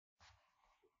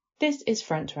This is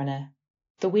Frontrunner,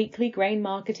 the weekly grain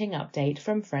marketing update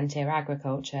from Frontier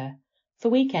Agriculture, for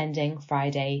week ending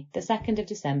Friday, the 2nd of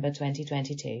December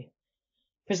 2022.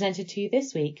 Presented to you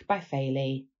this week by Fay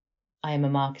Lee. I am a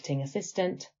marketing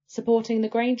assistant, supporting the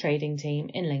grain trading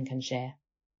team in Lincolnshire.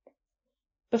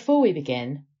 Before we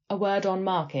begin, a word on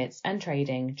markets and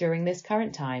trading during this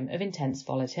current time of intense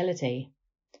volatility.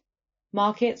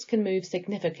 Markets can move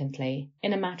significantly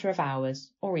in a matter of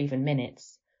hours or even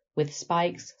minutes, with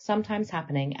spikes sometimes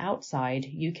happening outside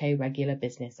UK regular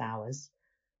business hours.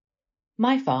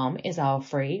 MyFarm is our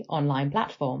free online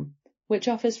platform, which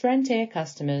offers Frontier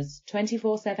customers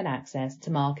 24/7 access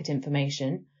to market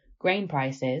information, grain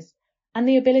prices, and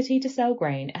the ability to sell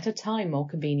grain at a time more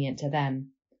convenient to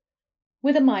them.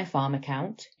 With a MyFarm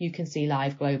account, you can see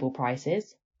live global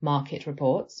prices, market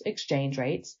reports, exchange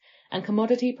rates, and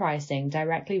commodity pricing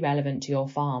directly relevant to your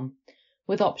farm,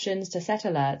 with options to set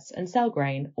alerts and sell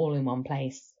grain all in one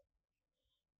place.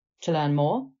 To learn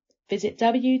more, visit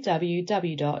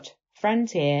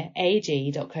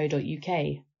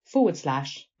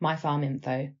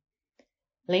www.frontierag.co.uk/myfarminfo.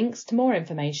 Links to more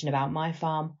information about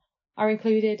MyFarm are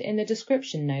included in the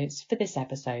description notes for this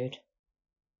episode.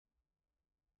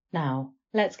 Now,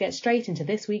 let's get straight into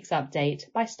this week's update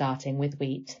by starting with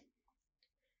wheat.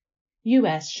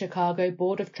 US Chicago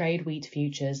Board of Trade wheat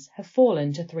futures have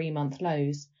fallen to 3-month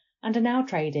lows and are now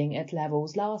trading at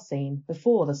levels last seen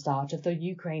before the start of the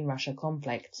Ukraine-Russia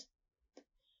conflict.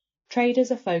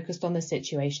 Traders are focused on the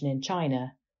situation in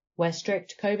China, where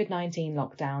strict COVID-19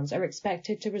 lockdowns are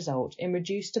expected to result in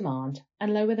reduced demand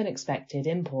and lower than expected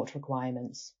import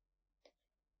requirements.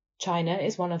 China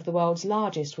is one of the world's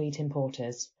largest wheat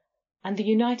importers, and the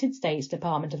United States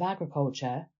Department of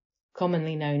Agriculture,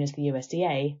 commonly known as the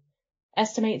USDA,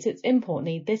 estimates its import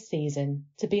need this season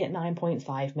to be at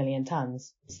 9.5 million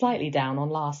tonnes, slightly down on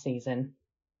last season.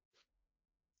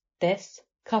 This,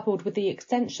 coupled with the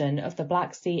extension of the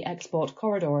Black Sea Export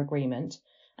Corridor Agreement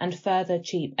and further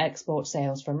cheap export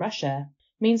sales from Russia,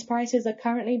 means prices are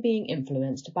currently being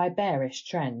influenced by bearish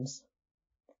trends.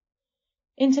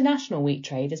 International wheat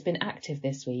trade has been active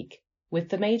this week, with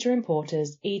the major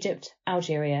importers Egypt,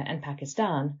 Algeria and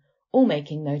Pakistan all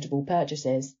making notable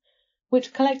purchases,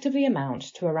 which collectively amount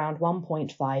to around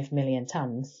 1.5 million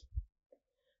tonnes.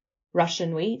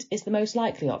 Russian wheat is the most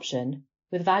likely option,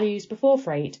 with values before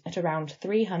freight at around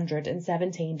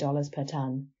 $317 per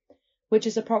tonne, which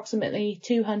is approximately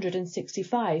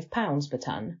 £265 per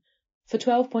tonne, for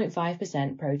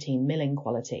 12.5% protein milling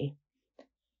quality.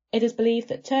 It is believed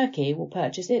that Turkey will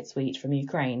purchase its wheat from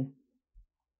Ukraine.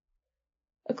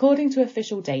 According to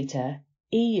official data,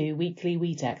 EU weekly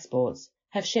wheat exports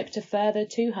have shipped a further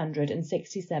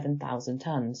 267,000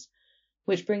 tonnes,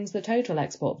 which brings the total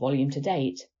export volume to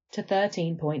date to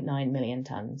 13.9 million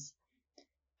tonnes.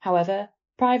 However,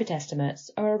 private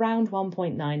estimates are around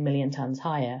 1.9 million tonnes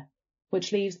higher,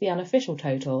 which leaves the unofficial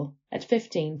total at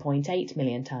 15.8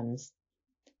 million tonnes.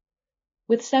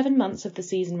 With 7 months of the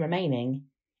season remaining,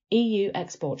 EU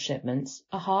export shipments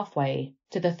are halfway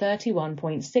to the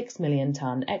 31.6 million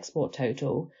tonne export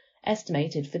total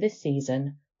estimated for this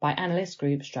season by analyst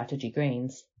group Strategy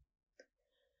Greens.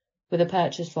 With a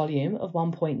purchase volume of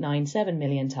 1.97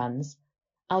 million tonnes,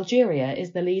 Algeria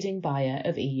is the leading buyer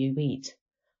of EU wheat,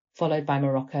 followed by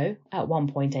Morocco at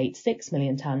 1.86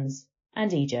 million tonnes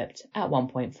and Egypt at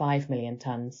 1.5 million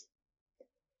tonnes.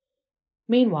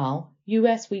 Meanwhile,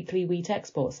 US weekly wheat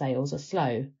export sales are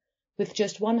slow, with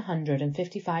just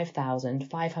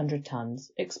 155,500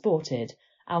 tonnes exported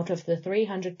out of the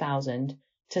 300,000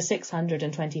 to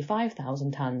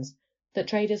 625,000 tonnes that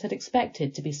traders had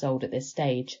expected to be sold at this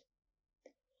stage.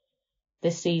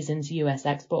 This season's US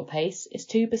export pace is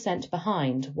 2%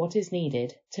 behind what is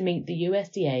needed to meet the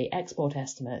USDA export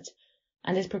estimate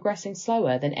and is progressing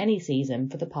slower than any season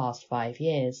for the past 5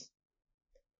 years.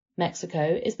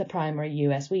 Mexico is the primary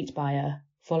US wheat buyer,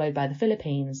 followed by the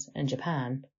Philippines and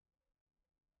Japan.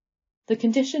 The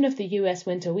condition of the US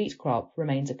winter wheat crop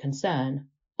remains a concern,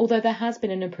 although there has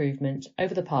been an improvement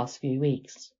over the past few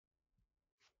weeks.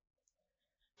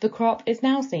 The crop is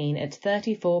now seen at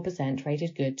 34%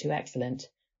 rated good to excellent,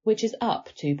 which is up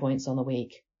 2 points on the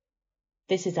week.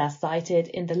 This is as cited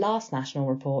in the last national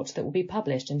report that will be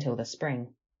published until the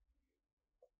spring.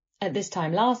 At this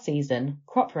time last season,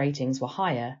 crop ratings were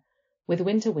higher, with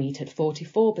winter wheat at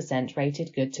 44%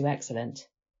 rated good to excellent.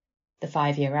 The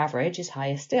 5-year average is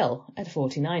higher still at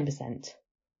 49%.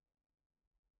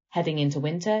 Heading into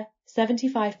winter,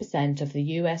 75% of the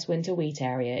US winter wheat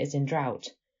area is in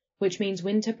drought, which means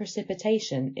winter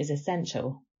precipitation is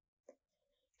essential.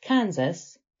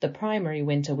 Kansas, the primary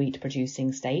winter wheat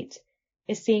producing state,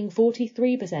 is seeing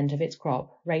 43% of its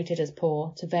crop rated as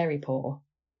poor to very poor.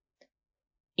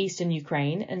 Eastern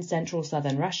Ukraine and central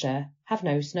southern Russia have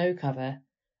no snow cover,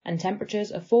 and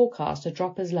temperatures are forecast to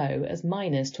drop as low as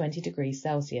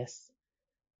 -20°C.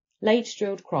 Late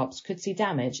drilled crops could see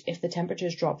damage if the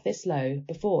temperatures drop this low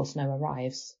before snow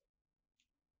arrives.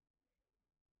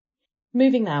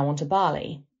 Moving now on to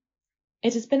barley.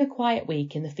 It has been a quiet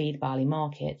week in the feed barley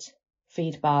market.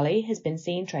 Feed barley has been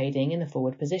seen trading in the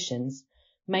forward positions,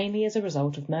 mainly as a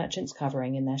result of merchants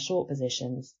covering in their short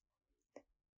positions.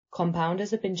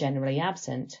 Compounders have been generally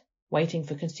absent, waiting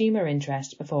for consumer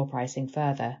interest before pricing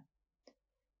further.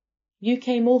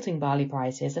 UK malting barley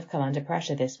prices have come under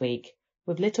pressure this week,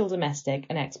 with little domestic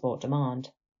and export demand.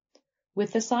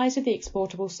 With the size of the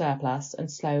exportable surplus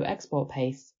and slow export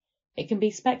pace, it can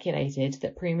be speculated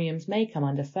that premiums may come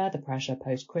under further pressure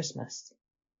post-Christmas.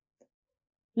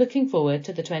 Looking forward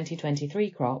to the 2023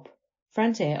 crop,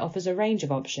 Frontier offers a range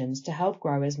of options to help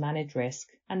growers manage risk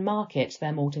and market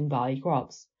their malting barley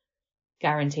crops.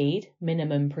 Guaranteed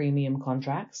minimum premium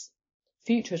contracts,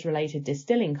 futures-related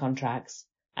distilling contracts,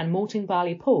 and malting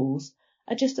barley pools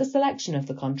are just a selection of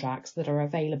the contracts that are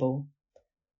available.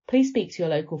 Please speak to your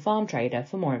local farm trader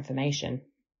for more information.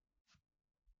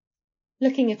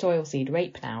 Looking at oilseed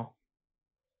rape now.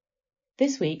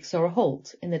 This week saw a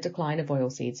halt in the decline of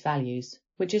oilseeds values,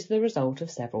 which is the result of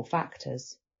several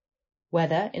factors.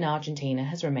 Weather in Argentina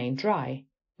has remained dry,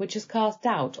 which has cast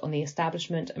doubt on the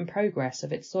establishment and progress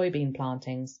of its soybean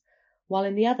plantings, while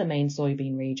in the other main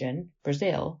soybean region,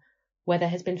 Brazil, weather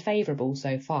has been favourable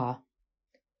so far.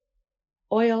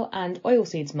 Oil and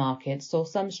oilseeds markets saw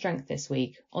some strength this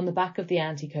week on the back of the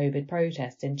anti-COVID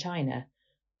protests in China,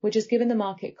 which has given the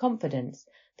market confidence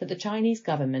that the Chinese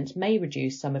government may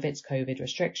reduce some of its COVID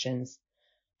restrictions.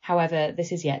 However,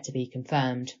 this is yet to be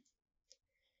confirmed.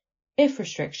 If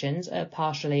restrictions are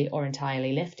partially or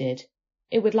entirely lifted,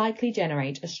 it would likely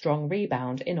generate a strong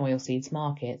rebound in oilseeds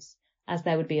markets, as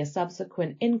there would be a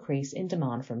subsequent increase in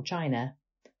demand from China.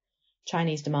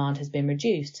 Chinese demand has been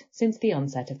reduced since the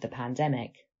onset of the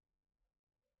pandemic.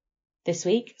 This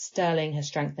week, sterling has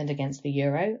strengthened against the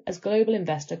euro as global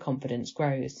investor confidence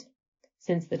grows.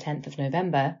 Since the 10th of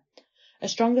November, a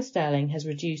stronger sterling has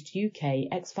reduced UK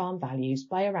ex-farm values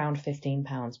by around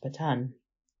 £15 per tonne.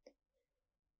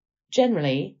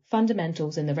 Generally,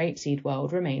 fundamentals in the rapeseed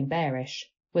world remain bearish,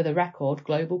 with a record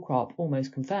global crop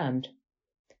almost confirmed.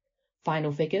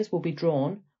 Final figures will be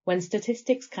drawn when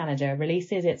Statistics Canada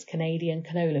releases its Canadian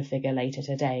canola figure later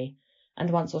today, and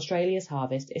once Australia's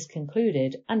harvest is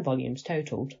concluded and volumes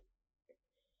totalled.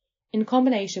 In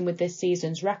combination with this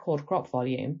season's record crop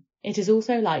volume, it is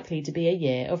also likely to be a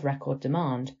year of record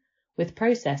demand, with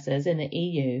processors in the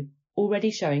EU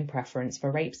already showing preference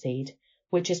for rapeseed,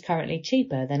 which is currently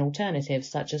cheaper than alternatives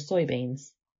such as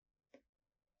soybeans.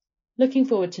 Looking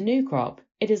forward to new crop,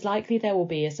 it is likely there will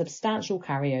be a substantial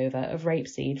carryover of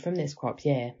rapeseed from this crop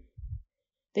year.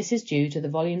 This is due to the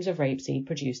volumes of rapeseed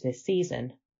produced this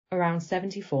season, around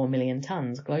 74 million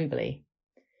tonnes globally.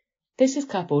 This is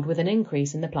coupled with an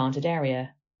increase in the planted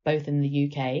area, both in the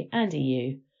UK and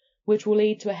EU, which will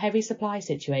lead to a heavy supply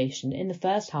situation in the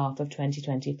first half of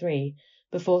 2023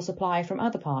 before supply from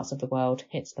other parts of the world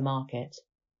hits the market.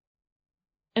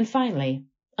 And finally,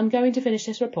 I'm going to finish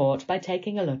this report by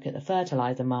taking a look at the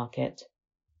fertiliser market.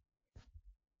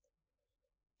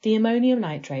 The ammonium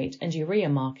nitrate and urea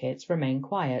markets remain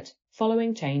quiet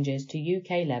following changes to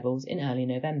UK levels in early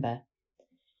November.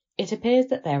 It appears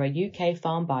that there are UK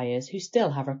farm buyers who still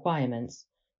have requirements,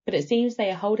 but it seems they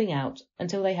are holding out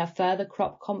until they have further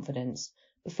crop confidence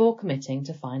before committing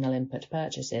to final input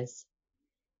purchases.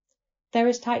 There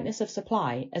is tightness of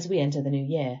supply as we enter the new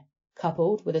year,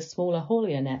 coupled with a smaller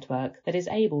haulier network that is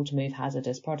able to move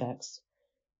hazardous products.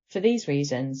 For these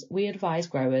reasons, we advise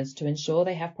growers to ensure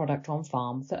they have product on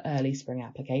farm for early spring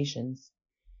applications.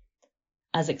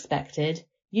 As expected,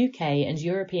 UK and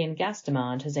European gas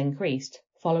demand has increased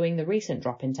following the recent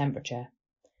drop in temperature.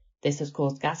 This has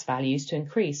caused gas values to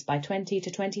increase by 20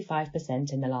 to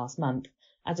 25% in the last month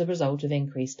as a result of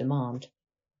increased demand.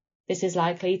 This is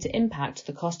likely to impact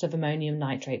the cost of ammonium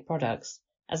nitrate products,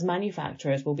 as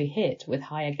manufacturers will be hit with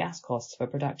higher gas costs for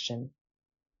production.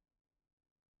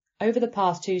 Over the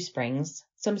past 2 springs,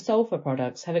 some sulfur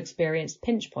products have experienced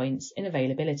pinch points in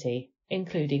availability,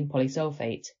 including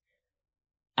polysulfate.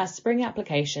 As spring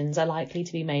applications are likely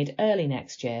to be made early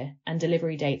next year and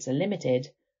delivery dates are limited,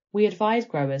 we advise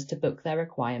growers to book their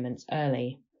requirements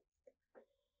early.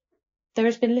 There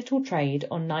has been little trade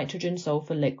on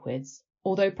nitrogen-sulfur liquids,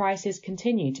 although prices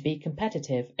continue to be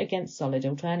competitive against solid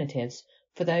alternatives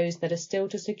for those that are still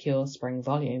to secure spring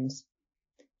volumes.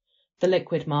 The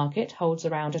liquid market holds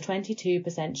around a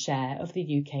 22% share of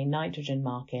the UK nitrogen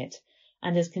market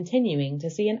and is continuing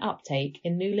to see an uptake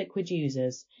in new liquid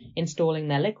users installing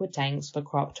their liquid tanks for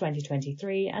crop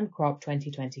 2023 and crop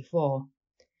 2024.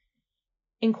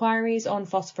 Inquiries on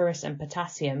phosphorus and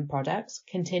potassium products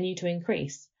continue to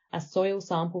increase as soil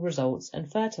sample results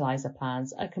and fertiliser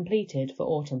plans are completed for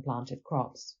autumn planted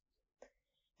crops.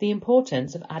 The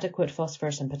importance of adequate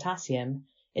phosphorus and potassium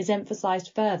is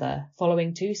emphasised further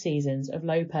following 2 seasons of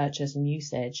low purchase and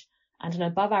usage and an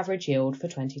above average yield for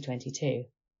 2022.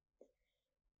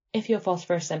 If your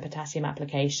phosphorus and potassium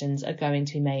applications are going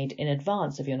to be made in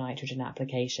advance of your nitrogen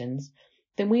applications,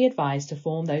 then we advise to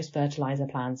form those fertiliser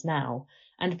plans now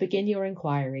and begin your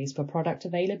inquiries for product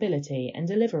availability and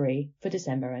delivery for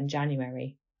December and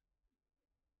January.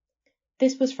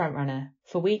 This was Frontrunner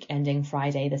for week ending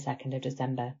Friday the 2nd of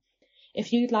December.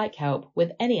 If you'd like help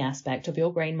with any aspect of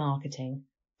your grain marketing,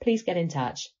 please get in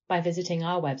touch by visiting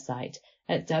our website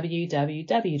at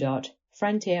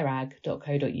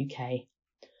www.frontierag.co.uk.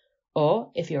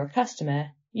 Or, if you're a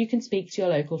customer, you can speak to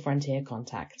your local Frontier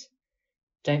contact.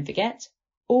 Don't forget,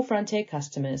 all Frontier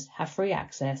customers have free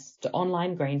access to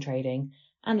online grain trading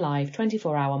and live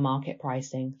 24-hour market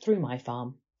pricing through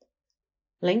MyFarm.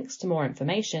 Links to more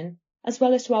information, as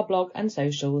well as to our blog and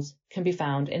socials, can be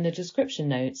found in the description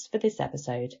notes for this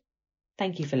episode.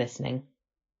 Thank you for listening.